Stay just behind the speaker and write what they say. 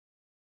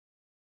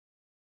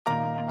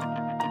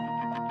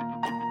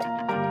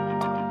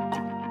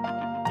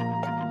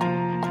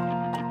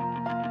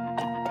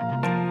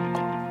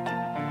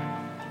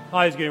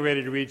Holly's getting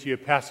ready to read to you a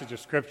passage of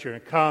Scripture.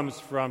 It comes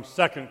from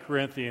 2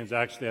 Corinthians,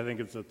 actually. I think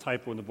it's a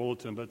typo in the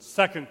bulletin, but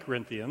 2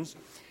 Corinthians.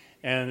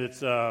 And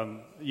it's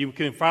you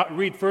can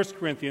read 1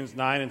 Corinthians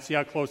 9 and see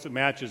how close it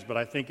matches, but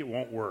I think it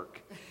won't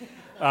work.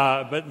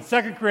 But in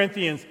 2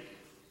 Corinthians,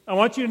 I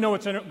want you to know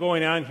what's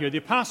going on here. The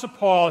Apostle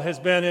Paul has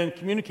been in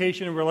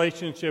communication and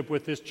relationship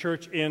with this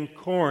church in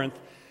Corinth.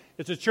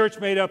 It's a church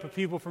made up of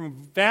people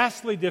from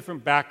vastly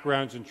different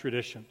backgrounds and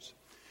traditions.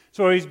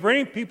 So he's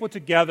bringing people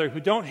together who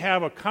don't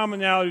have a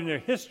commonality in their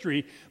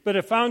history, but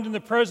have found in the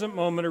present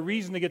moment a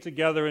reason to get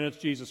together, and it's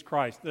Jesus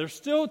Christ. They're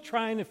still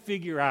trying to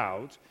figure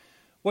out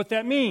what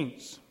that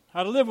means,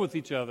 how to live with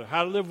each other,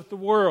 how to live with the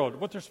world,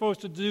 what they're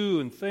supposed to do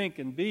and think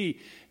and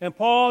be. And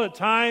Paul at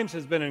times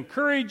has been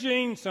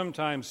encouraging,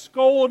 sometimes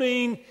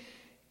scolding,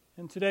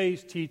 and today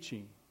he's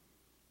teaching.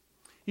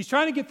 He's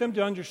trying to get them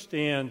to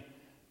understand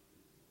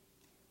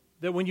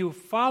that when you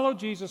follow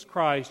Jesus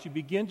Christ, you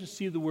begin to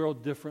see the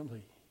world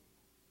differently.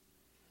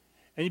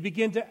 And you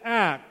begin to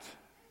act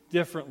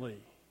differently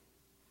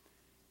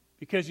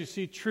because you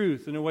see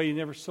truth in a way you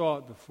never saw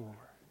it before.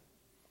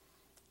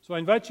 So I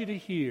invite you to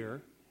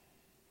hear,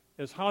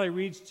 as Holly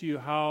reads to you,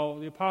 how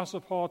the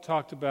Apostle Paul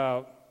talked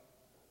about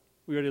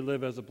we are to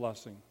live as a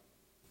blessing.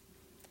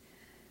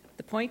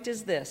 The point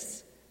is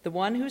this: the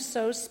one who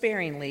sows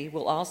sparingly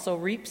will also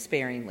reap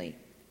sparingly,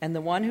 and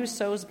the one who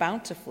sows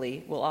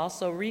bountifully will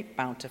also reap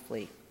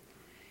bountifully.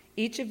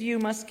 Each of you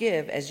must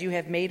give as you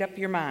have made up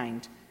your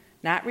mind,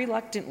 not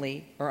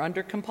reluctantly or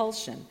under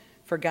compulsion,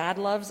 for God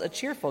loves a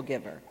cheerful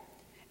giver.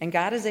 And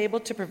God is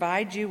able to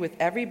provide you with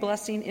every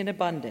blessing in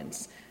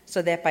abundance,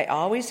 so that by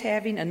always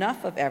having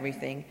enough of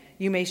everything,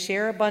 you may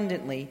share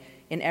abundantly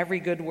in every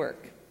good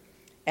work.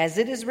 As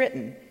it is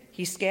written,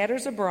 He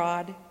scatters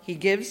abroad, He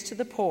gives to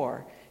the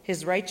poor,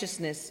 His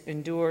righteousness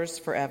endures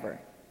forever.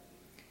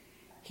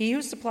 He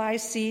who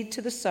supplies seed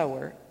to the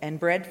sower and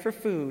bread for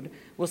food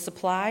will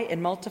supply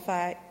and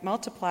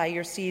multiply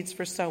your seeds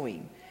for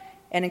sowing,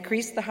 and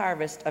increase the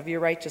harvest of your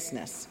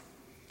righteousness.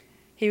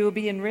 You will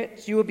be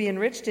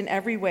enriched in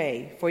every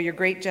way for your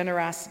great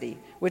generosity,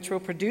 which will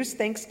produce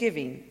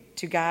thanksgiving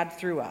to God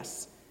through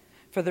us.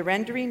 For the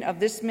rendering of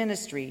this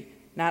ministry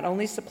not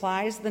only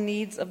supplies the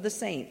needs of the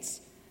saints,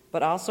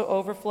 but also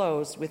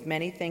overflows with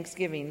many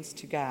thanksgivings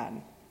to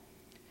God.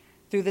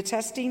 Through the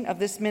testing of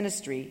this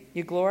ministry,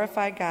 you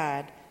glorify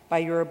God by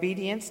your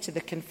obedience to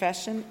the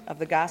confession of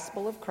the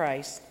gospel of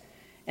Christ,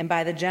 and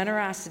by the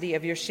generosity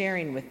of your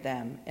sharing with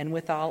them and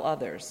with all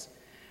others,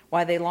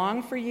 while they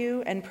long for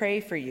you and pray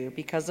for you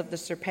because of the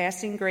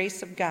surpassing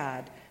grace of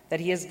God that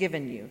He has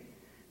given you.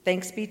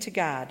 Thanks be to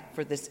God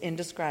for this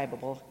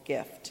indescribable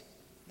gift.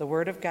 The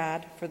word of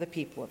God for the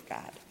people of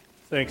God.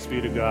 Thanks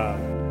be to God.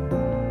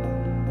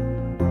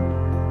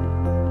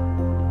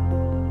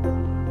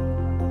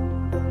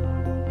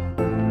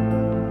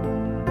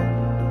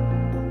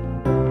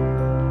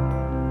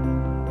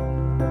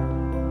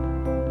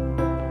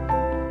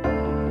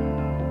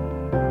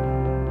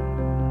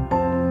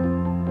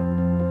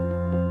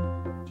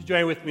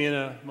 Join with me in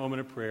a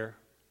moment of prayer.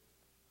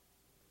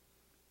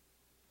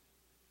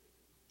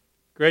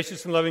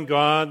 Gracious and loving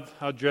God,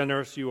 how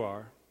generous you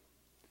are.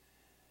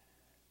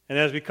 And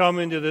as we come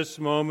into this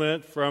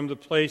moment from the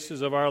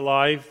places of our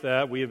life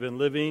that we have been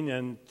living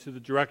and to the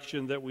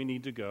direction that we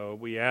need to go,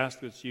 we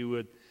ask that you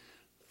would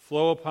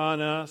flow upon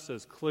us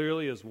as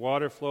clearly as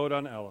water flowed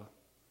on Ella.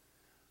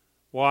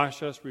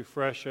 Wash us,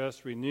 refresh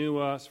us, renew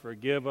us,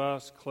 forgive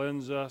us,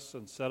 cleanse us,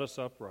 and set us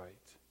upright.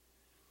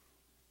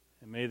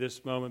 And may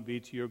this moment be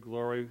to your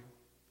glory.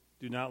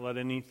 Do not let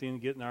anything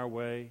get in our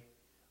way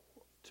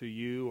to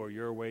you or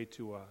your way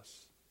to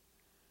us.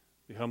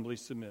 We humbly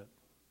submit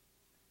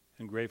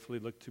and gratefully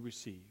look to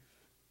receive.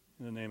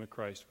 In the name of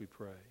Christ we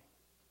pray.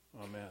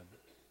 Amen.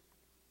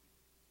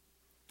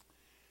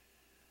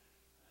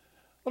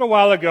 A little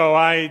while ago,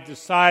 I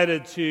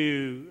decided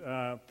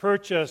to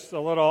purchase a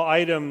little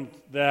item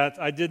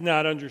that I did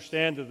not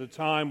understand at the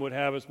time would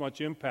have as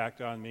much impact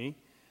on me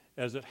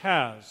as it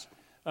has.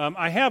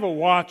 I have a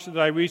watch that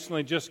I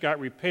recently just got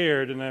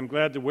repaired, and I'm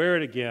glad to wear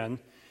it again.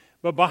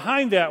 But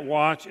behind that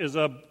watch is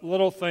a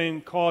little thing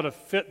called a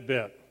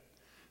Fitbit.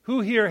 Who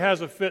here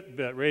has a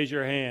Fitbit? Raise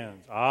your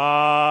hands.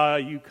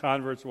 You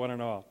converts, one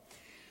and all.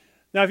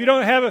 Now, if you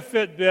don't have a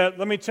Fitbit,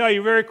 let me tell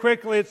you very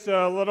quickly, it's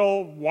a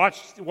little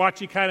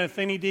watchy kind of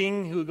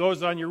thingy-ding who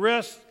goes on your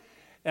wrist,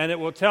 and it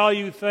will tell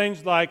you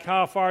things like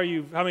how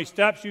many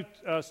steps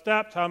you've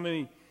stepped, how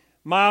many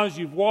miles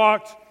you've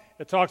walked.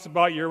 It talks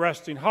about your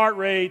resting heart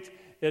rate.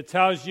 It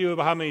tells you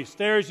about how many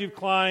stairs you've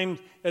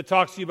climbed. It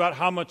talks to you about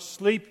how much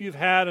sleep you've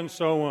had and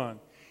so on.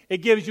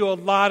 It gives you a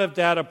lot of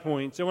data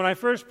points. And when I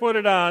first put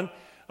it on,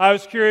 I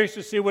was curious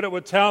to see what it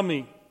would tell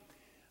me.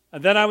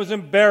 And then I was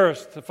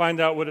embarrassed to find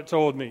out what it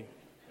told me.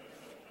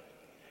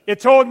 It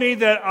told me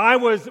that I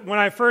was, when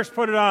I first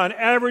put it on,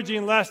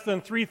 averaging less than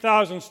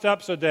 3,000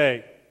 steps a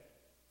day.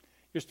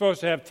 You're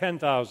supposed to have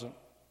 10,000.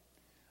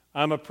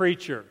 I'm a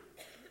preacher.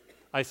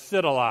 I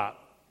sit a lot.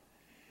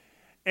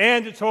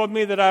 And it told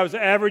me that I was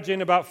averaging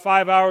about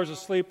 5 hours of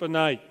sleep a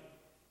night.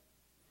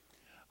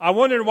 I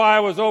wondered why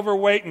I was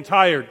overweight and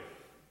tired.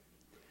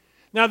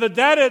 Now, the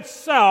data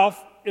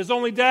itself is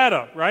only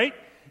data, right?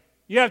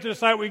 You have to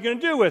decide what you're going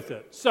to do with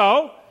it.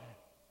 So,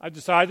 I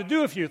decided to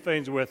do a few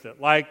things with it,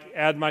 like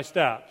add my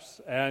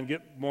steps and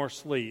get more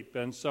sleep.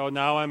 And so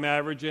now I'm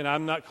averaging,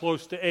 I'm not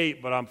close to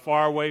 8, but I'm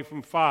far away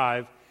from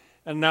 5.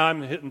 And now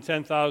I'm hitting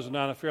 10,000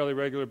 on a fairly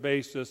regular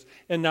basis.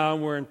 And now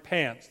I'm wearing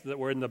pants that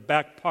were in the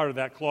back part of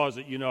that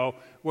closet, you know,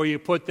 where you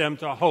put them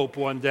to hope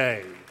one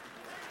day.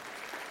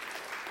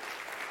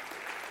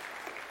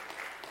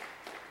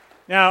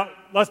 Now,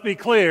 let's be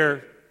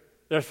clear,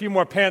 there's a few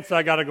more pants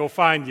I got to go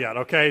find yet,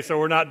 okay? So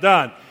we're not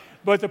done.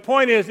 But the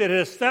point is, it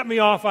has set me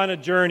off on a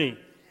journey.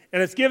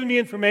 And it's given me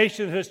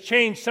information that has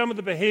changed some of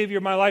the behavior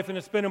of my life, and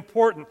it's been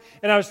important.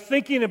 And I was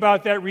thinking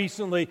about that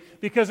recently,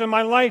 because in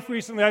my life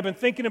recently, I've been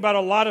thinking about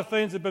a lot of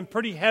things that have been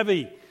pretty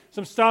heavy.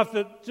 Some stuff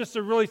that just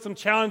are really some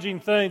challenging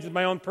things in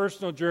my own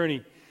personal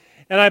journey.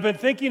 And I've been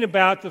thinking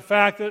about the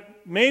fact that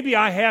maybe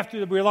I have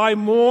to rely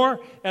more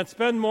and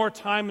spend more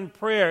time in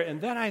prayer. And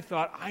then I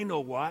thought, I know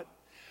what?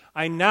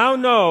 I now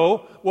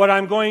know what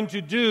I'm going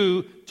to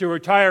do to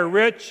retire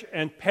rich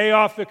and pay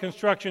off the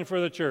construction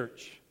for the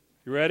church.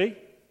 You ready?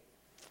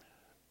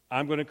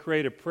 I'm going to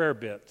create a prayer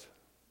bit.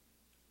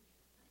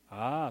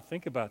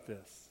 Think about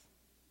this.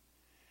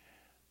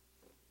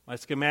 My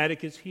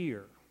schematic is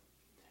here.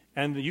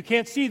 And you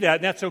can't see that,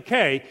 and that's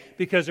okay,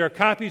 because there are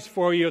copies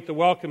for you at the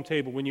welcome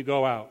table when you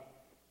go out.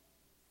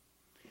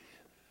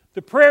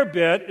 The prayer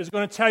bit is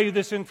going to tell you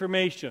this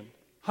information.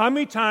 How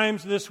many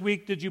times this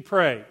week did you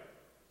pray?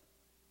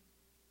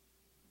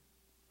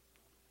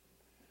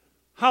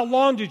 How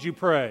long did you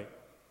pray?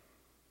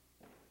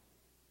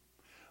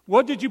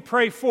 What did you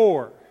pray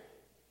for?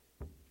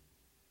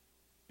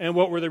 And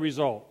what were the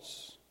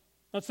results?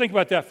 Let's think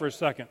about that for a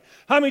second.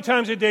 How many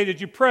times a day did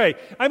you pray?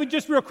 I mean,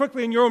 just real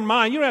quickly in your own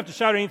mind, you don't have to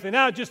shout anything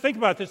out. Just think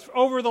about this.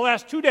 Over the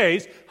last 2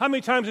 days, how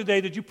many times a day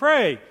did you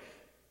pray?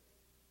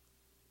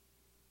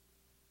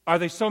 Are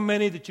they so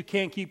many that you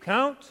can't keep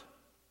count?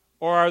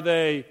 Or are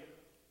they...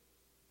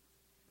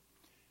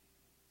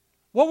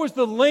 What was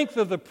the length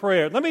of the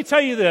prayer? Let me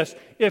tell you this.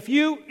 If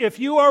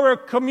you are a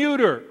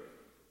commuter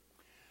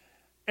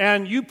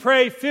and you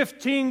pray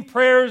 15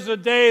 prayers a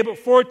day, but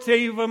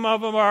 14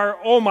 of them are,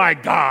 oh my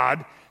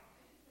God,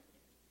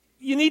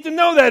 you need to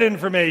know that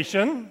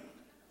information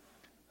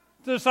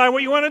to decide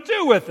what you want to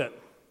do with it.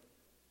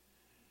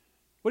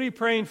 What are you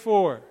praying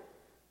for?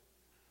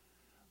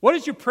 What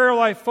is your prayer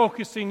life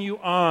focusing you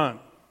on?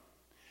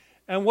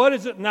 And what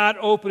is it not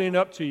opening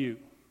up to you?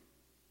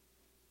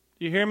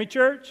 Do you hear me,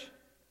 church?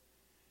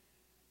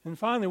 And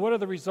finally, what are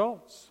the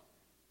results?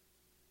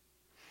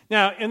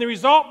 Now, in the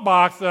result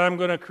box that I'm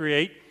going to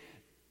create,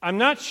 I'm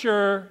not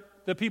sure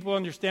that people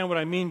understand what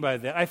I mean by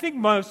that. I think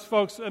most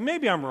folks,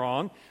 maybe I'm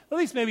wrong, at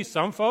least maybe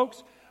some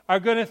folks,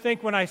 are going to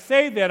think when I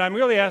say that, I'm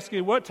really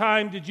asking, what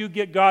time did you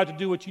get God to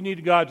do what you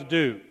needed God to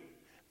do?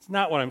 It's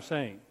not what I'm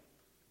saying.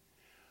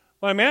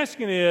 What I'm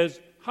asking is,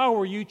 how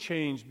were you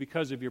changed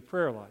because of your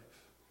prayer life?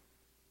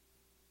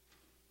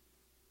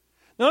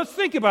 Now let's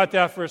think about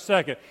that for a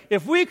second.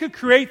 If we could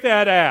create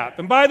that app,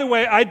 and by the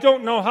way, I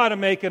don't know how to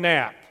make an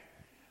app.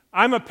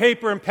 I'm a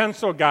paper and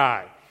pencil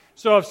guy.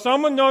 So if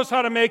someone knows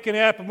how to make an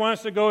app and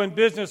wants to go in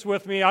business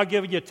with me, I'll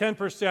give you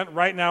 10%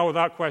 right now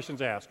without questions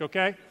asked,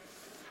 okay?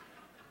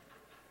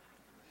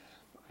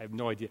 I have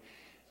no idea.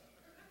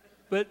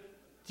 But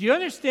do you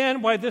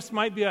understand why this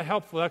might be a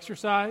helpful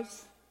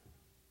exercise?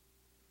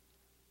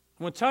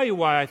 I'm going to tell you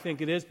why I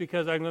think it is,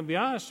 because I'm going to be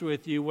honest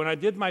with you. When I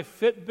did my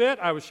Fitbit,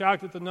 I was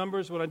shocked at the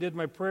numbers. When I did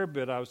my prayer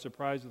bit, I was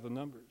surprised at the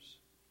numbers.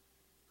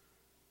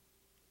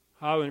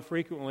 How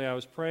infrequently I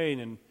was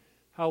praying and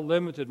how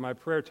limited my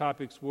prayer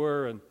topics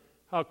were and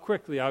how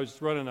quickly I was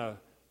running a,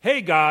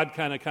 hey, God,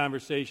 kind of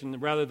conversation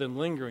rather than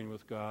lingering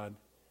with God.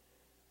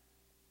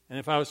 And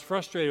if I was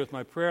frustrated with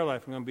my prayer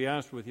life, I'm going to be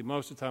honest with you,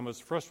 most of the time I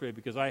was frustrated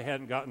because I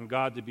hadn't gotten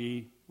God to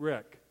be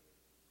Rick,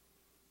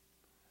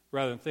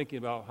 rather than thinking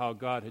about how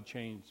God had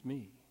changed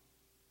me.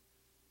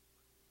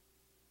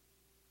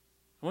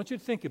 I want you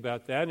to think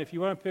about that, and if you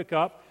want to pick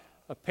up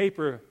a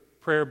paper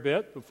prayer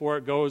bit before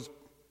it goes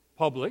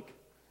public,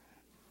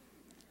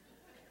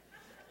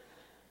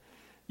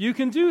 you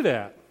can do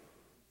that.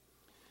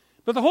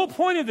 But the whole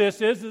point of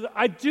this is that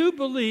I do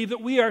believe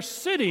that we are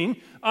sitting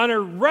on a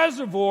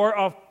reservoir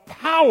of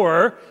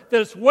power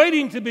that's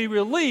waiting to be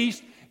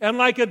released, and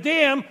like a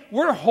dam,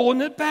 we're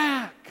holding it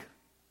back.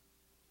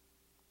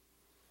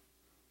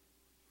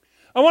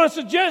 I want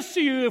to suggest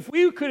to you, if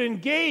we could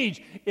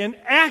engage in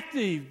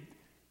active,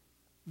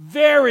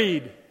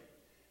 varied,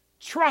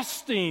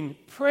 trusting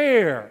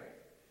prayer,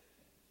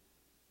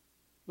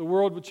 the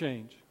world would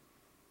change.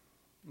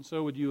 And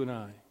so would you and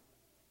I.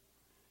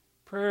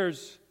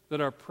 Prayers that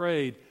are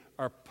prayed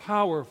are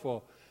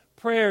powerful.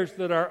 Prayers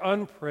that are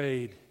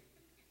unprayed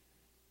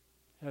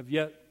have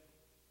yet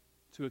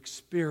to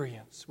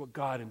experience what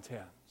God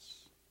intends.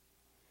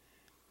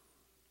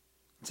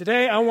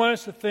 Today, I want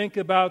us to think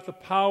about the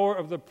power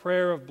of the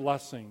prayer of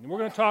blessing. And we're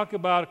going to talk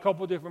about a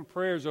couple of different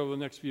prayers over the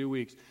next few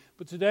weeks.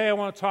 But today, I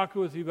want to talk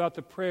with you about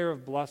the prayer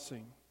of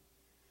blessing.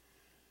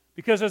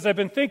 Because as I've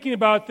been thinking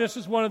about this,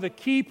 is one of the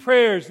key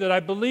prayers that I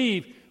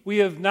believe we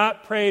have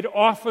not prayed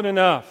often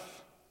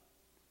enough.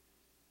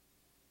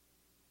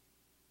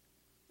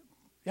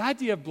 The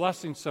idea of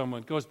blessing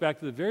someone goes back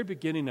to the very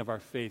beginning of our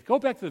faith. Go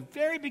back to the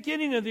very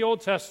beginning of the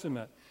Old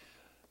Testament.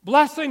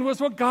 Blessing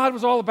was what God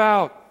was all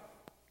about.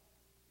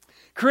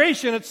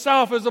 Creation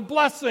itself is a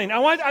blessing.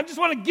 I just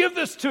want to give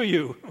this to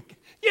you.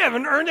 You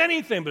haven't earned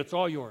anything, but it's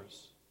all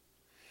yours.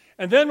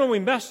 And then when we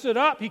messed it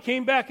up, he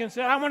came back and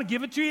said, I want to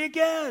give it to you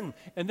again.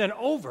 And then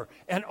over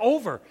and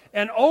over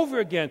and over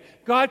again,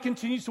 God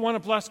continues to want to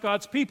bless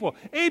God's people.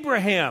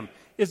 Abraham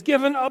is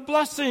given a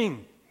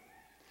blessing.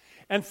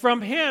 And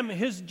from him,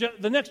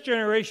 the next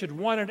generation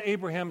wanted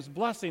Abraham's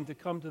blessing to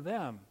come to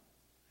them.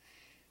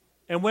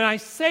 And when I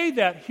say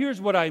that,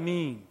 here's what I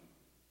mean.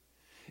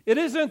 It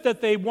isn't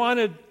that they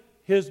wanted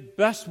his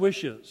best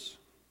wishes.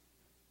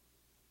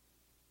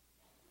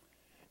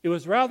 It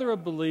was rather a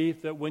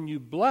belief that when you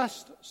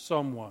blessed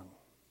someone,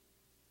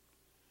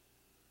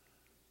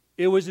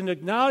 it was an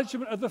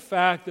acknowledgement of the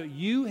fact that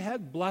you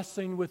had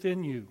blessing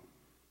within you.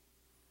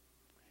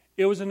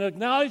 It was an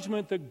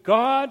acknowledgement that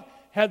God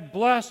had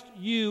blessed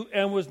you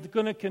and was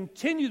going to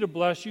continue to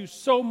bless you,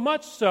 so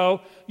much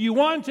so you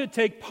wanted to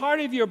take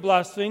part of your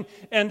blessing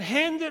and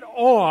hand it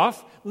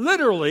off,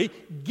 literally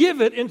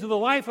give it into the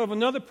life of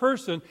another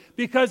person,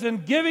 because in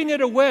giving it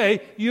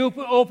away, you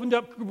opened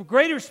up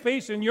greater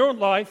space in your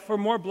life for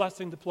more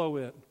blessing to flow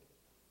in.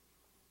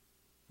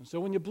 And so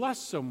when you bless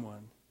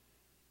someone,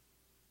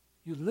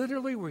 you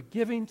literally were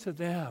giving to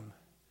them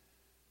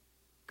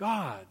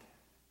God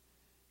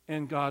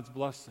and God's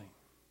blessing.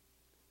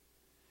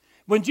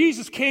 When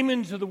Jesus came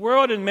into the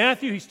world in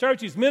Matthew, he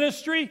starts his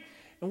ministry,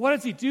 and what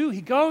does he do?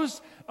 He goes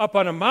up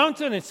on a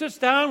mountain and sits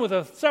down with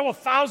several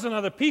thousand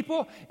other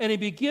people, and he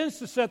begins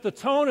to set the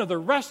tone of the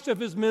rest of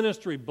his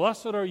ministry.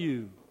 Blessed are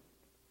you.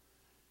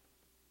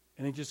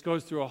 And he just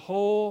goes through a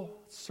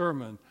whole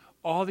sermon.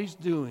 All he's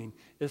doing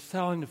is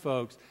telling the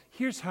folks,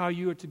 here's how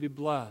you are to be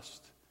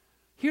blessed.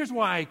 Here's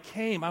why I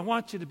came. I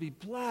want you to be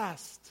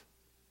blessed.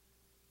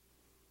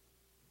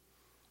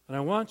 And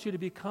I want you to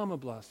become a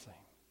blessing.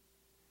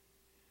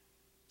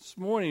 This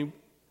morning,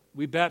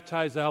 we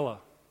baptized Ella.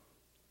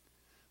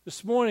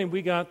 This morning,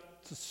 we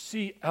got to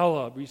see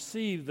Ella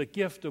receive the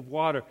gift of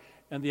water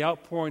and the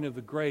outpouring of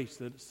the grace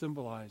that it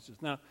symbolizes.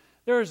 Now,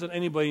 there isn't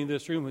anybody in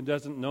this room who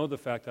doesn't know the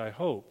fact, I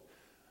hope,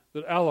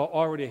 that Ella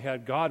already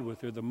had God with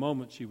her the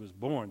moment she was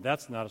born.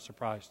 That's not a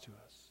surprise to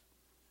us.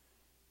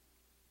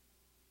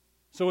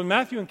 So when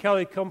Matthew and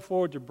Kelly come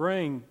forward to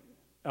bring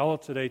Ella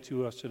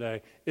to us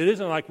today, it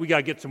isn't like we got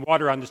to get some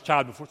water on this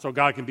child so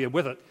God can be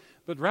with it,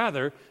 but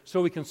rather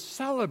so we can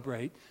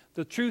celebrate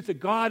the truth that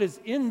God is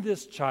in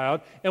this child,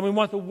 and we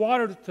want the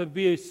water to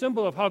be a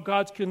symbol of how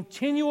God's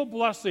continual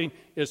blessing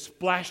is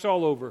splashed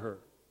all over her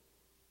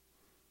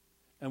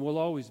and will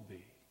always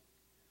be.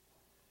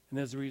 And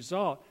as a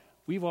result,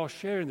 we've all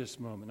shared in this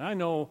moment. I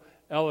know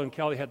Ella and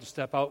Kelly had to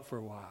step out for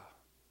a while.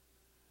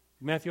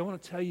 Matthew, I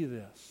want to tell you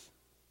this.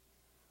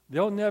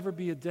 There'll never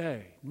be a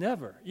day,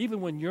 never, even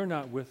when you're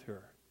not with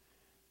her,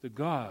 that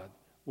God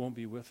won't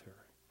be with her.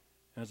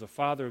 And as a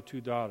father of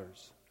 2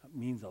 daughters, that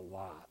means a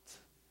lot.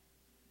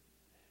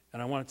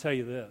 And I want to tell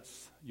you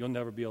this, you'll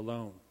never be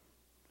alone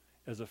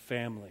as a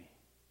family.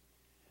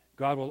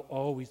 God will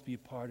always be a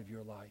part of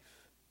your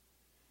life.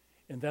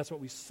 And that's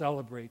what we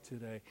celebrate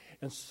today.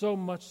 And so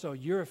much so,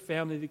 you're a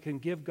family that can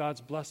give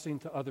God's blessing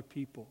to other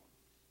people.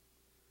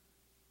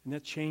 And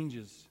that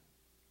changes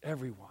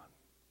everyone.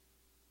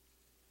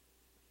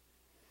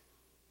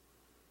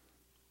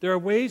 There are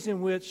ways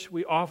in which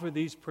we offer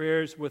these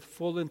prayers with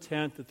full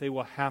intent that they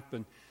will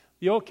happen.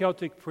 The old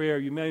Celtic prayer,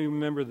 you may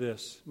remember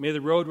this. May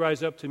the road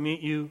rise up to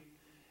meet you.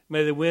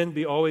 May the wind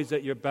be always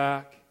at your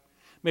back.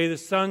 May the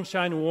sun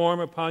shine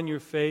warm upon your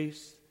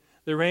face.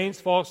 The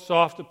rains fall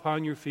soft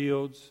upon your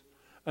fields.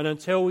 And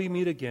until we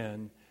meet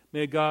again,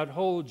 may God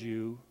hold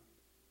you.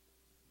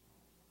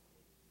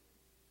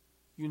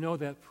 You know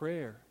that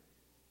prayer.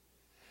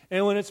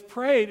 And when it's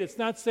prayed, it's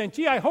not saying,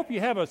 gee, I hope you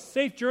have a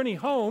safe journey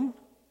home.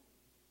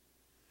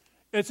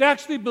 It's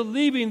actually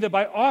believing that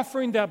by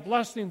offering that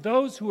blessing,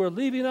 those who are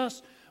leaving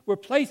us, we're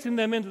placing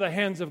them into the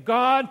hands of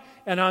God,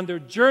 and on their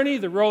journey,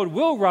 the road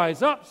will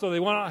rise up, so they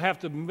won't have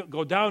to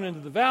go down into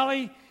the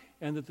valley,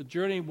 and that the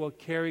journey will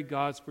carry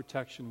God's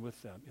protection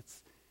with them.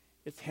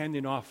 It's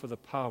handing off of the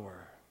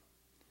power.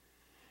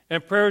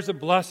 And prayers of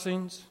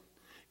blessings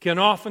can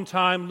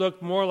oftentimes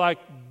look more like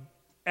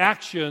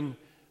action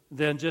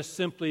than just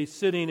simply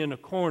sitting in a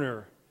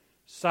corner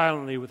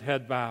silently with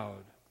head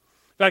bowed.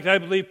 In fact, I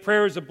believe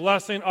prayers of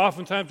blessing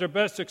oftentimes are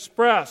best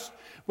expressed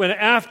when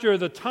after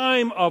the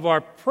time of our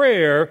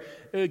prayer,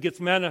 it gets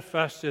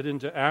manifested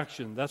into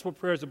action. That's what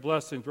prayers of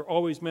blessings were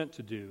always meant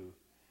to do.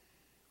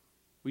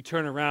 We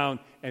turn around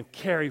and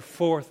carry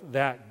forth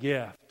that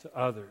gift to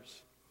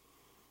others.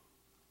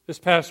 This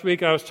past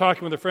week, I was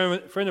talking with a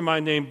friend of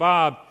mine named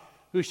Bob,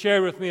 who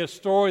shared with me a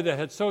story that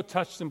had so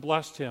touched and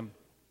blessed him.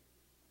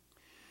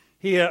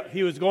 He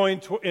was going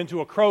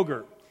into a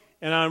Kroger,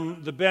 And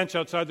on the bench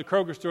outside the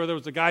Kroger store, there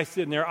was a guy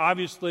sitting there,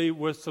 obviously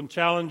with some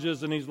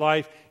challenges in his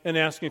life and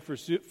asking for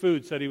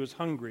food, said he was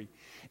hungry.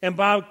 And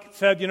Bob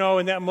said,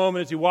 in that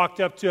moment as he walked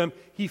up to him,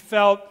 he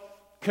felt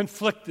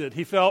conflicted.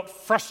 He felt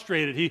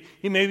frustrated.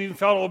 He maybe even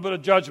felt a little bit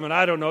of judgment.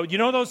 I don't know. You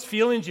know those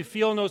feelings you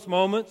feel in those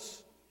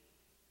moments?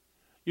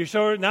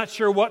 You're not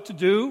sure what to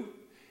do,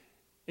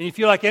 and you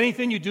feel like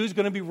anything you do is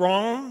going to be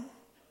wrong?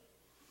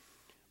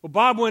 Well,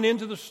 Bob went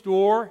into the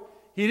store.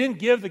 He didn't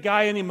give the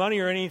guy any money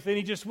or anything.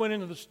 He just went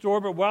into the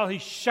store, but while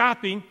he's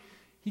shopping,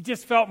 he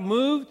just felt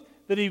moved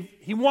that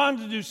he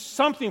wanted to do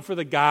something for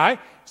the guy,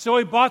 so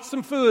he bought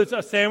some food,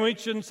 a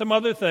sandwich and some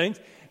other things,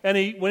 and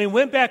when he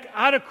went back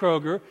out of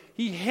Kroger,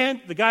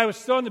 the guy was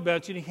still on the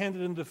bench, and he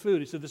handed him the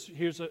food. He said,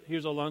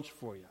 here's a lunch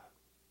for you.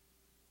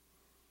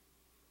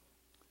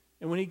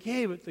 And when he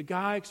gave it, the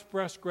guy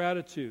expressed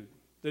gratitude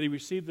that he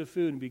received the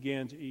food and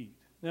began to eat.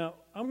 Now,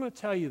 I'm going to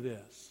tell you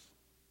this.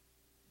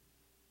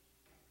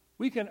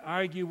 We can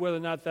argue whether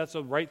or not that's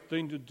the right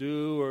thing to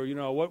do, or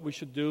what we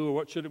should do or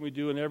what shouldn't we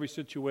do in every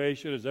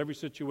situation. Is every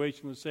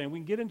situation the same? We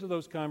can get into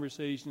those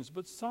conversations,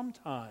 but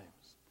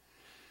sometimes,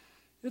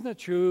 isn't that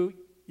true?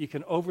 You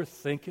can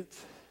overthink it.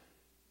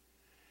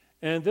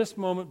 And in this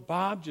moment,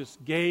 Bob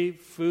just gave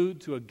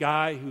food to a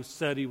guy who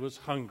said he was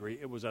hungry.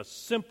 It was as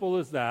simple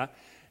as that.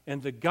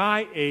 And the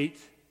guy ate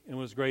and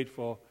was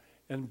grateful.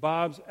 And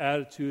Bob's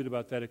attitude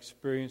about that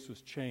experience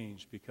was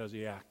changed because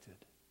he acted.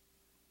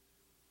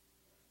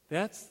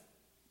 That's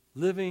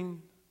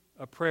living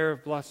a prayer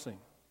of blessing.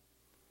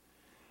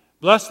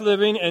 Blessed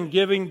living and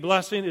giving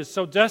blessing is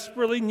so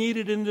desperately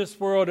needed in this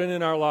world and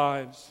in our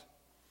lives.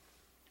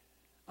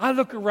 I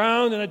look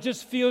around and it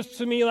just feels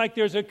to me like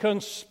there's a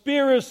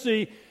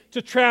conspiracy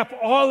to trap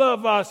all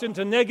of us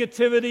into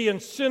negativity and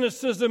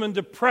cynicism and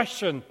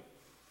depression.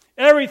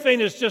 Everything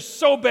is just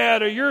so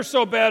bad, or you're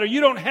so bad, or you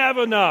don't have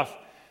enough,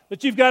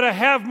 that you've got to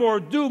have more,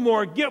 do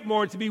more, get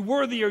more to be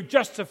worthy or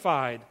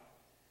justified.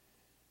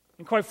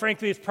 And quite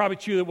frankly, it's probably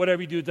true that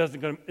whatever you do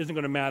isn't going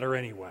to matter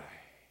anyway.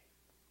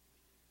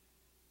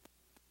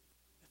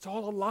 It's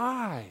all a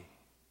lie.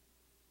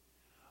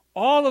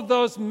 All of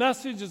those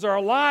messages are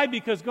a lie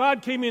because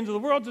God came into the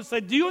world to say,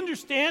 do you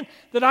understand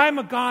that I am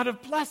a God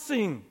of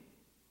blessing?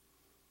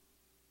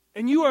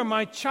 And you are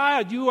my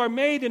child. You are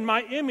made in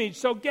my image.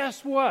 So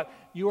guess what?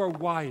 You are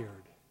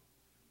wired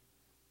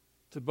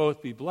to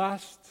both be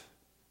blessed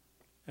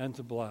and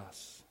to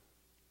bless.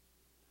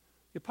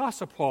 The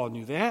Apostle Paul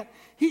knew that.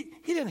 He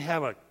didn't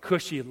have a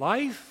cushy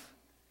life.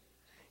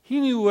 He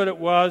knew what it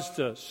was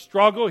to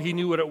struggle. He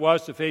knew what it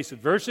was to face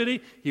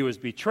adversity. He was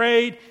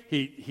betrayed.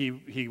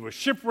 He was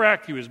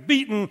shipwrecked. He was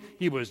beaten.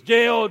 He was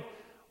jailed.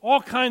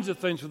 All kinds of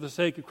things for the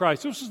sake of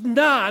Christ. This was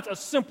not a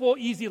simple,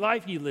 easy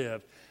life he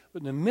lived.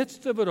 But in the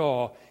midst of it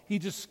all, he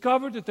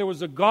discovered that there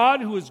was a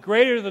God who was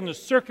greater than the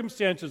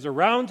circumstances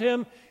around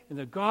him, and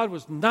that God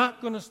was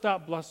not going to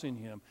stop blessing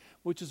him,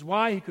 which is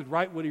why he could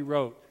write what he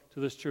wrote to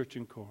this church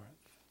in Corinth.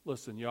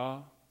 Listen,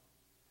 y'all,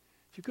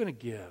 if you're going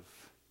to give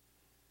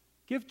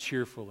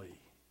cheerfully.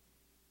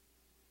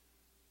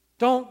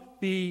 Don't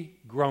be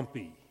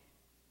grumpy.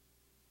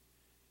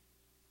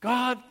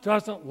 God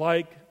doesn't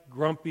like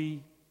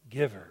grumpy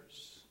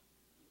givers.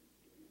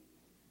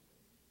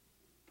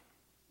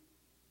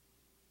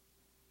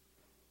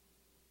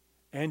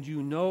 And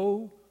you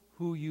know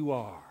who you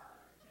are.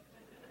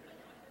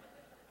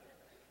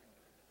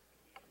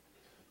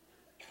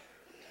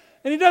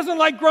 And he doesn't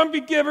like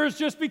grumpy givers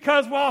just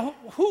because, well,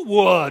 who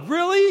would?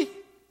 Really?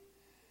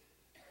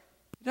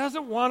 He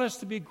doesn't want us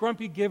to be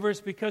grumpy givers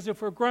because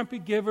if we're grumpy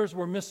givers,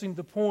 we're missing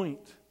the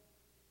point.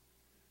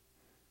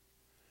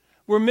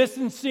 We're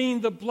missing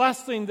seeing the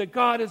blessing that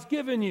God has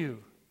given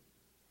you.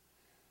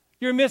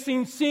 You're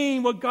missing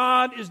seeing what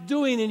God is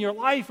doing in your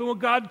life and what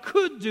God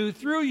could do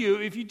through you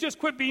if you just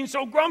quit being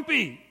so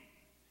grumpy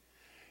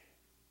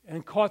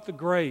and caught the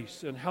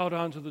grace and held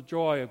on to the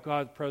joy of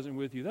God present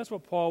with you. That's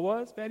what Paul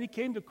was, man. He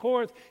came to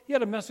Corinth. He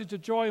had a message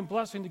of joy and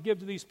blessing to give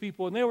to these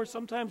people, and they were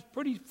sometimes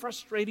pretty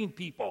frustrating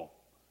people.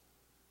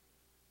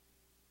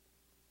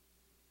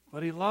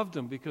 But he loved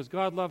them because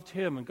God loved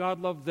him and God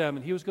loved them,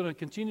 and he was going to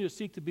continue to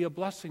seek to be a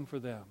blessing for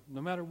them,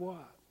 no matter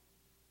what.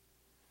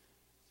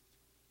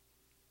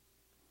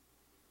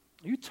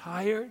 Are you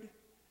tired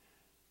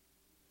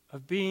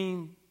of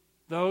being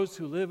those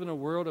who live in a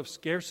world of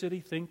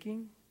scarcity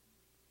thinking?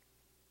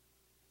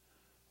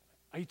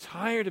 Are you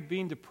tired of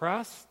being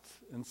depressed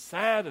and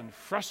sad and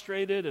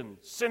frustrated and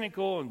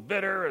cynical and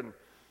bitter and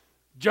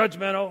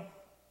judgmental?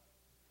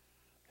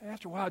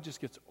 After a while, it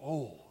just gets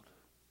old.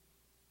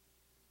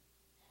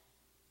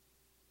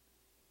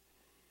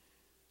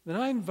 Then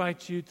I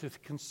invite you to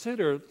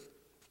consider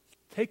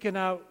taking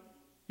out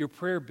your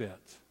prayer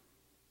bit.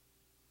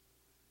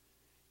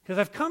 Because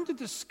I've come to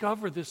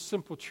discover this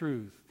simple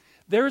truth.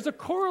 There is a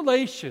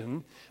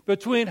correlation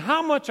between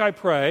how much I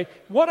pray,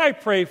 what I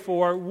pray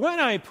for, when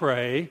I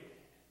pray,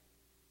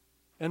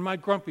 and my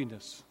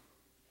grumpiness,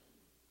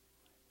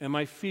 and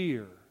my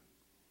fear,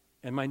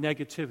 and my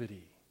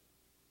negativity.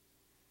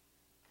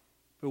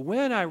 But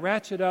when I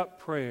ratchet up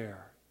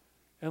prayer,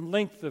 and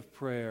length of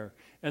prayer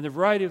and the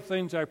variety of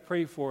things I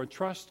pray for and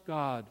trust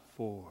God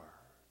for,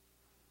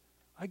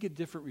 I get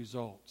different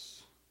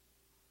results.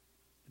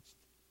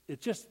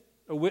 It's just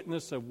a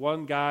witness of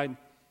one guy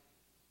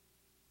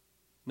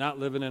not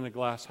living in a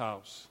glass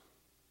house,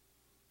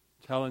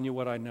 telling you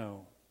what I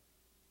know.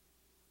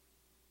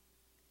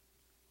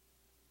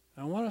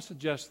 I want to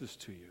suggest this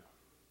to you.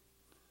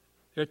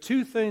 There are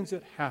two things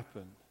that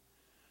happen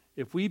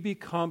if we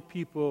become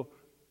people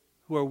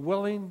who are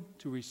willing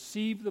to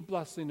receive the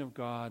blessing of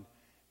God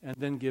and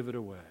then give it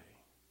away.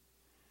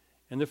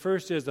 And the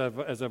first is,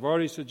 as I've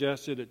already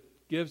suggested, it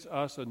gives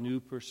us a new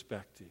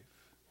perspective.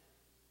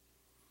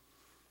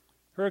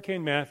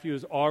 Hurricane Matthew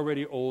is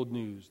already old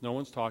news. No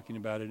one's talking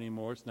about it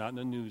anymore. It's not in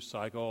the news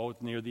cycle. Oh,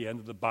 it's near the end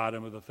of the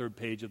bottom of the third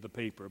page of the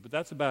paper. But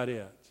that's about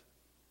it.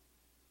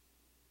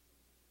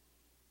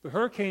 But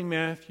Hurricane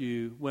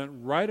Matthew went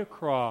right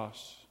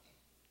across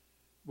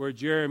where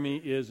Jeremy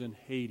is in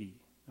Haiti.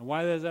 And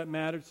why does that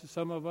matter to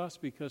some of us?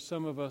 Because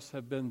some of us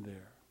have been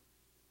there.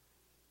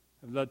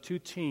 I've led 2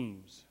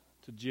 teams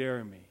to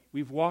Jeremy.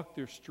 We've walked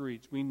their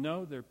streets. We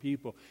know their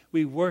people.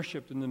 We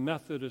worshiped in the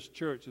Methodist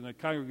Church, and the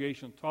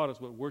congregation taught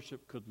us what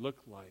worship could look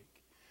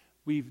like.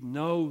 We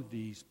know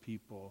these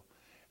people,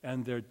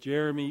 and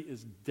Jeremy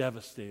is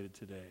devastated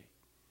today.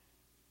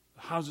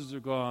 The houses are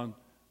gone.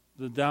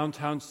 The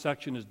downtown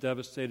section is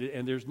devastated,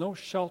 and there's no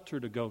shelter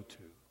to go to.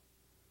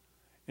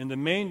 And the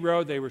main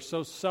road they were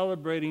so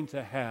celebrating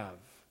to have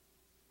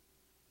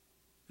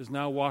is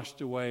now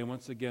washed away, and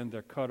once again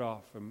they're cut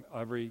off from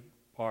every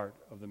part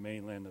of the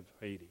mainland of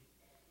Haiti.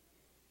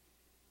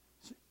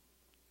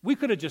 We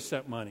could have just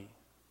sent money.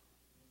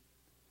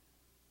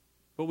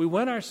 But we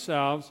went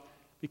ourselves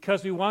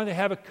because we wanted to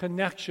have a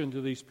connection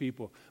to these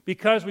people,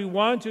 because we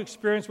wanted to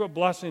experience what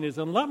blessing is.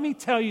 And let me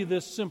tell you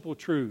this simple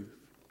truth.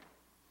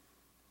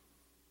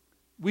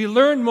 We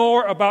learn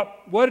more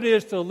about what it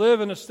is to live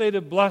in a state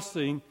of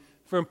blessing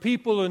from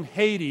people in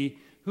Haiti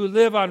who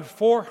live on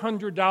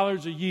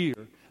 $400 a year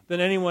than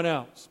anyone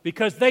else,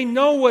 because they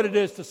know what it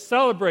is to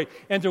celebrate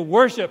and to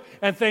worship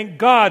and thank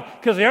God,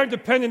 because they aren't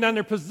dependent on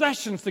their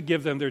possessions to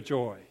give them their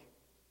joy.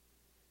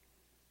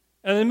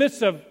 And in the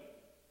midst of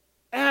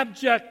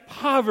abject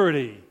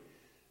poverty,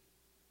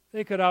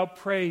 they could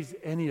outpraise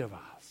any of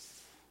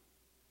us.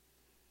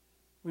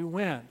 We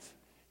went,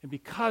 and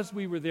because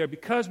we were there,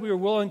 because we were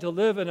willing to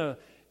live in an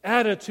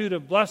attitude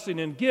of blessing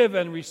and give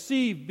and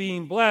receive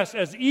being blessed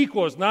as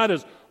equals, not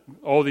as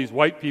all these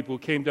white people who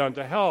came down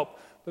to help,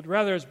 but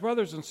rather as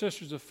brothers and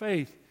sisters of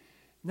faith.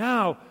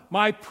 Now,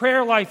 my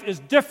prayer life is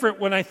different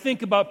when I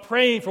think about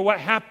praying for what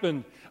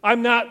happened.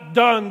 I'm not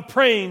done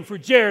praying for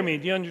Jeremy.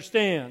 Do you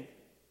understand?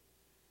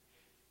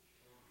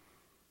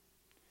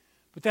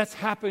 But that's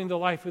happening in the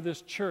life of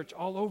this church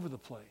all over the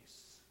place.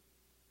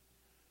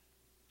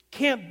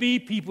 Can't be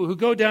people who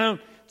go down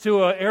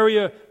to an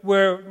area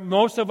where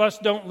most of us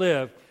don't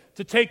live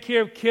to take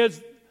care of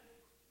kids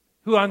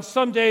who on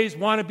some days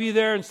want to be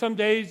there and some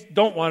days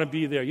don't want to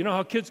be there. You know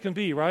how kids can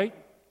be, right?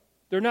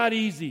 They're not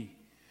easy.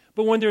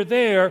 But when they're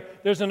there,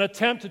 there's an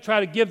attempt to try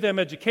to give them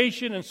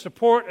education and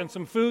support and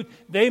some food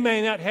they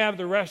may not have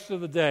the rest of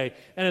the day.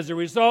 And as a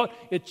result,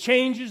 it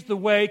changes the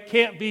way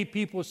can't be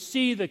people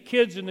see the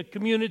kids in the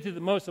community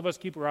that most of us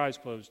keep our eyes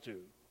closed to.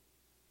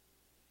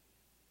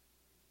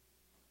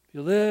 If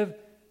you live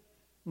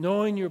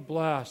knowing you're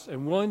blessed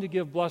and willing to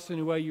give blessing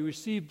away, you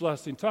receive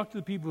blessing. Talk to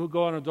the people who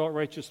go on adult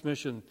righteous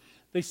mission.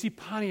 They see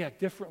Pontiac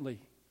differently.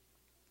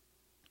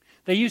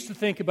 They used to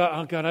think about,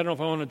 oh God, I don't know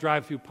if I want to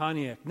drive through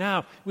Pontiac.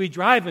 Now we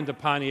drive into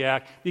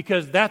Pontiac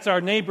because that's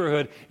our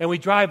neighborhood, and we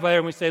drive by there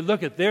and we say,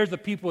 look, there's the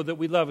people that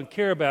we love and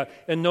care about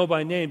and know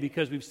by name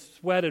because we've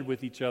sweated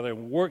with each other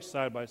and worked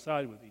side by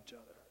side with each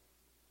other.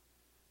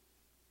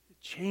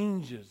 It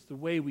changes the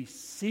way we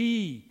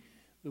see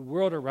the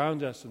world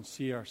around us and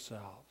see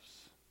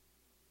ourselves.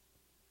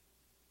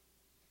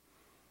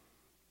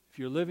 If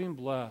you're living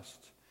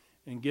blessed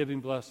and giving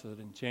blessed,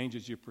 it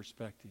changes your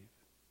perspective.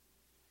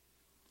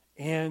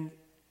 And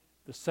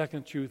the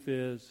second truth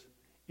is,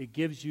 it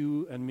gives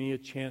you and me a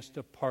chance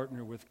to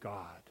partner with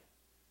God.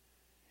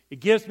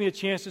 It gives me a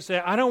chance to say,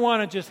 I don't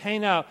want to just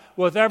hang out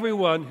with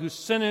everyone who's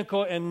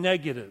cynical and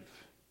negative.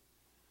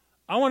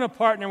 I want to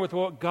partner with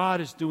what God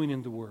is doing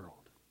in the world.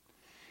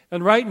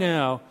 And right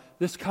now,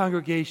 this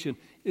congregation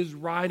is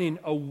riding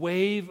a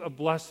wave of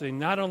blessing,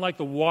 not unlike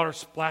the water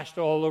splashed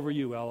all over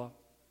you, Ella.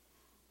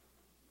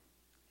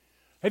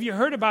 Have you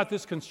heard about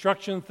this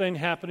construction thing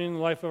happening in the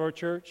life of our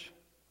church?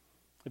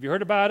 Have you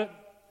heard about it?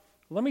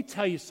 Let me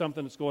tell you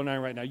something that's going on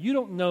right now. You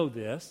don't know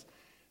this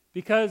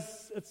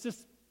because it's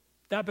just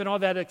not been all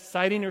that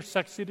exciting or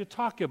sexy to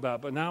talk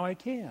about, but now I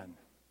can.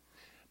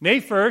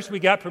 May 1st, we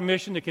got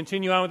permission to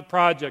continue on with the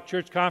project.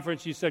 Church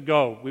conference, you said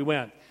go. We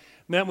went.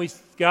 Meant we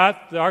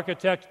got the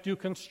architect to do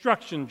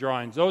construction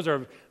drawings. Those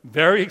are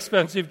very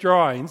expensive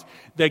drawings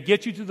that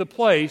get you to the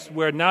place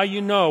where now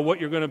you know what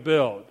you're going to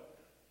build.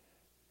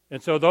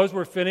 And so those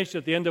were finished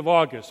at the end of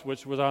August,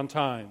 which was on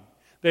time.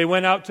 They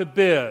went out to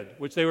bid,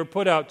 which they were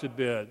put out to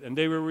bid, and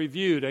they were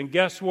reviewed. And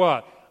guess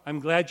what? I'm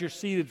glad you're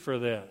seated for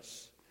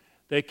this.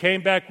 They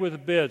came back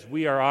with bids.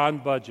 We are on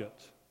budget.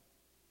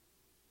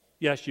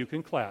 Yes, you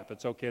can clap.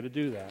 It's okay to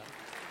do that.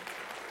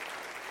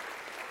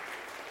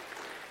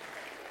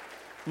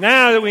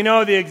 Now that we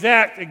know the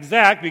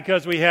exact,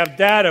 because we have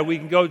data, we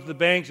can go to the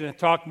banks and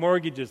talk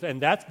mortgages,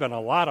 and that's been a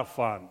lot of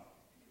fun.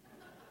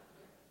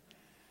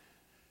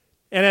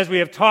 And as we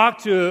have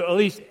talked to at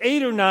least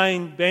 8 or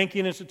 9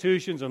 banking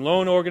institutions and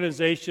loan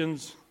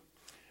organizations,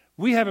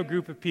 we have a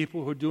group of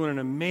people who are doing an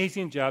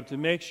amazing job to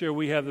make sure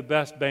we have the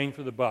best bang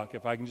for the buck,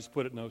 if I can just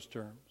put it in those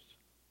terms.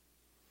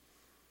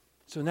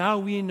 So now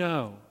we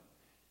know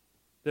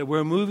that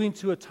we're moving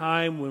to a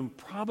time when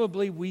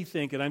probably we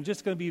think, and I'm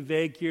just going to be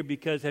vague here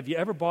because have you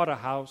ever bought a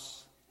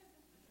house?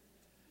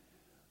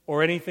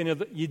 Or anything of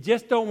the, you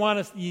just don't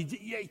want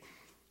to,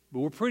 but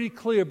we're pretty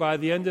clear by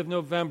the end of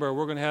November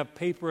we're going to have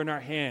paper in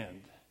our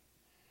hand.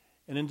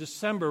 And in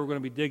December we're going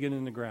to be digging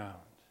in the ground.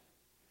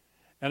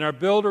 And our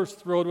builder's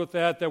thrilled with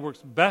that. That works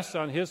best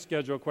on his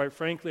schedule, quite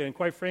frankly. And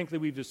quite frankly,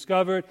 we've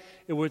discovered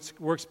it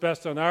works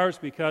best on ours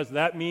because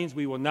that means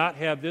we will not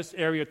have this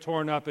area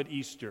torn up at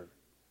Easter.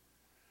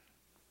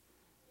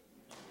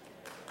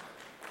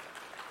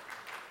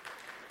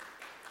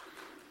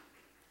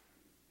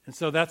 And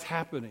so that's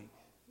happening.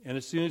 And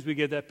as soon as we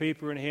get that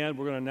paper in hand,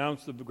 we're going to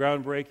announce the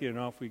groundbreaking and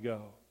off we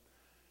go.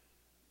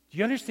 Do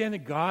you understand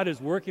that God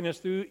is working us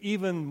through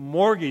even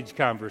mortgage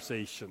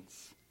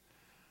conversations?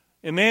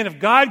 And man, if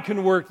God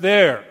can work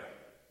there,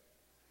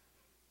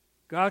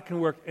 God can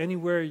work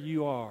anywhere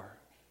you are.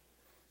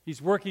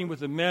 He's working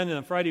with the men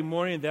on Friday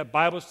morning, that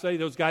Bible study.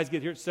 Those guys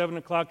get here at 7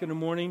 o'clock in the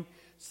morning.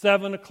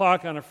 7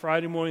 o'clock on a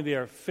Friday morning, they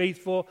are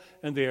faithful,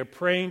 and they are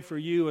praying for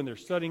you, and they're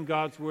studying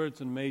God's Word. It's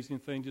an amazing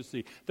thing to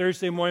see.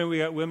 Thursday morning, we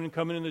got women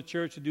coming into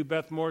church to do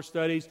Beth Moore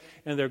studies,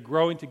 and they're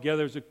growing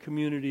together as a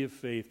community of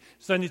faith.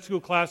 Sunday school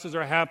classes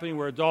are happening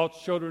where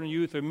adults, children, and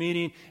youth are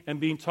meeting and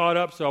being taught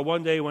up. So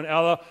one day when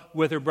Ella,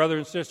 with her brother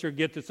and sister,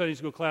 get to Sunday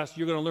school class,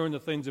 you're going to learn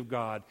the things of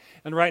God.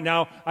 And right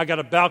now, I got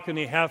a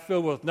balcony half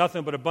filled with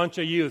nothing but a bunch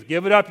of youth.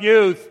 Give it up,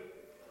 youth!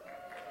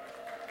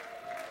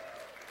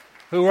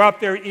 Who are up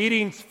there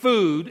eating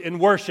food in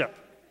worship.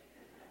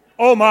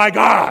 Oh my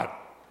God!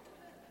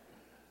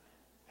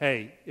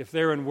 Hey, if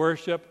they're in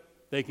worship,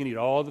 they can eat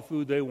all the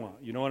food they want.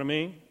 You know what I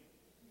mean?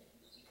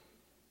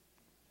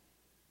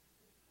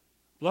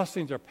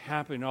 Blessings are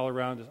happening all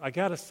around us. I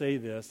got to say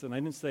this, and I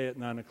didn't say it at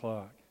 9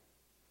 o'clock.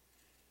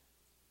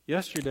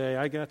 Yesterday,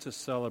 I got to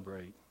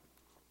celebrate.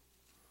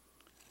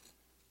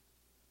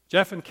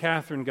 Jeff and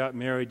Catherine got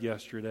married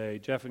yesterday.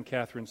 Jeff and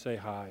Catherine, say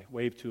hi.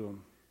 Wave to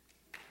them.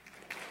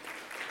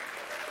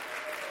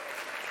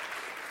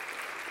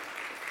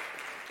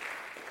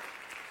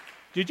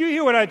 Did you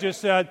hear what I just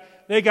said?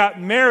 They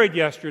got married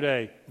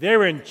yesterday.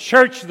 They're in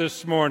church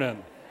this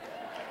morning.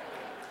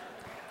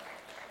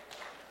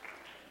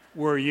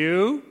 Were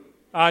you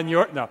on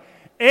your... No.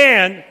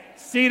 And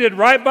seated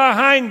right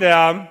behind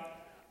them,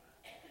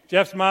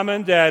 Jeff's mama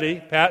and daddy,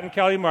 Pat and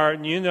Kelly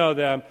Martin, you know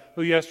them,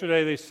 who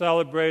yesterday they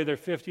celebrated their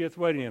 50th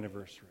wedding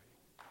anniversary.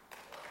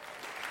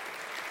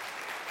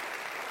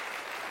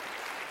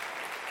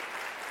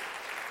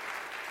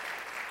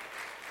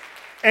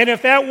 And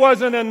if that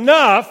wasn't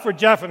enough for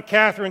Jeff and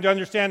Catherine to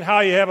understand how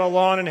you have a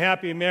long and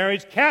happy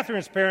marriage,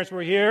 Catherine's parents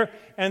were here,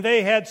 and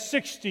they had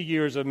 60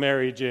 years of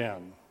marriage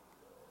in.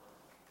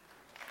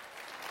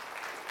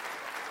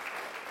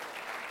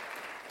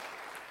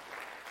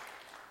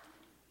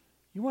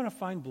 You want to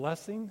find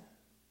blessing?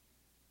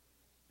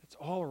 It's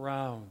all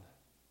around.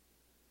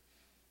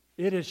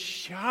 It is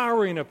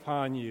showering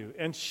upon you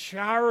and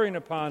showering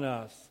upon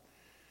us.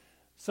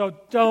 So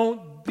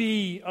don't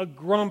be a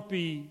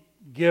grumpy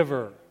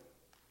giver.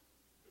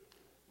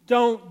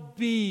 Don't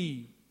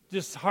be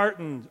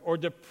disheartened or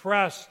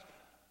depressed.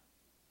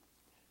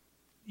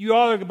 You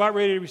all are about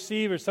ready to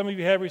receive, or some of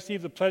you have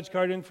received the pledge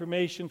card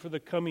information for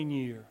the coming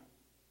year.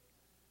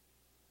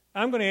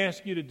 I'm going to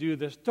ask you to do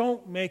this.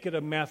 Don't make it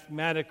a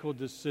mathematical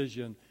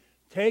decision.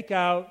 Take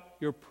out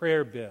your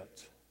prayer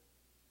bit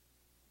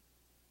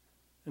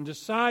and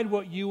decide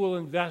what you will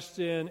invest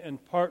in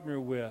and partner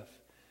with,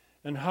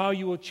 and how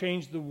you will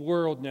change the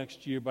world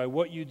next year by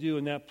what you do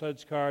in that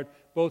pledge card,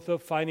 both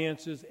of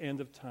finances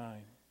and of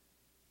time.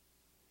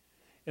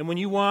 And when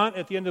you want,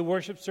 at the end of the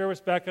worship service,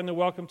 back on the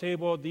welcome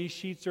table, these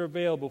sheets are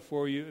available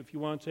for you if you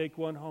want to take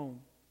one home.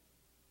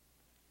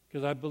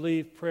 Because I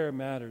believe prayer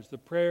matters. The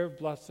prayer of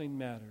blessing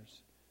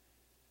matters.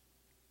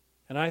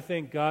 And I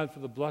thank God for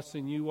the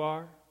blessing you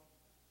are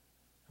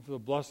and for the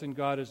blessing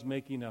God is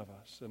making of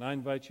us. And I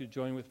invite you to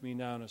join with me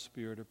now in a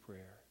spirit of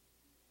prayer.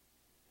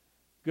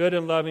 Good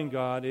and loving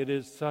God, it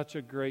is such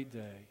a great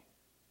day.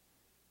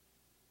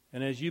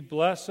 And as you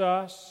bless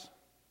us,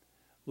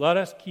 let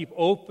us keep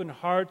open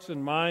hearts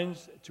and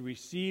minds to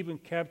receive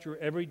and capture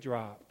every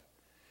drop,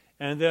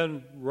 and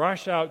then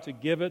rush out to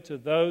give it to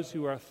those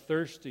who are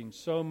thirsting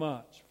so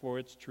much for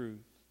its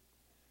truth.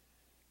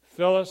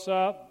 Fill us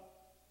up,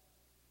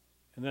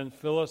 and then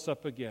fill us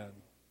up again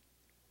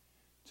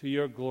to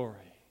your glory.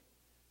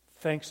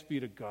 Thanks be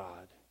to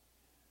God.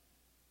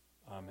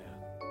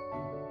 Amen.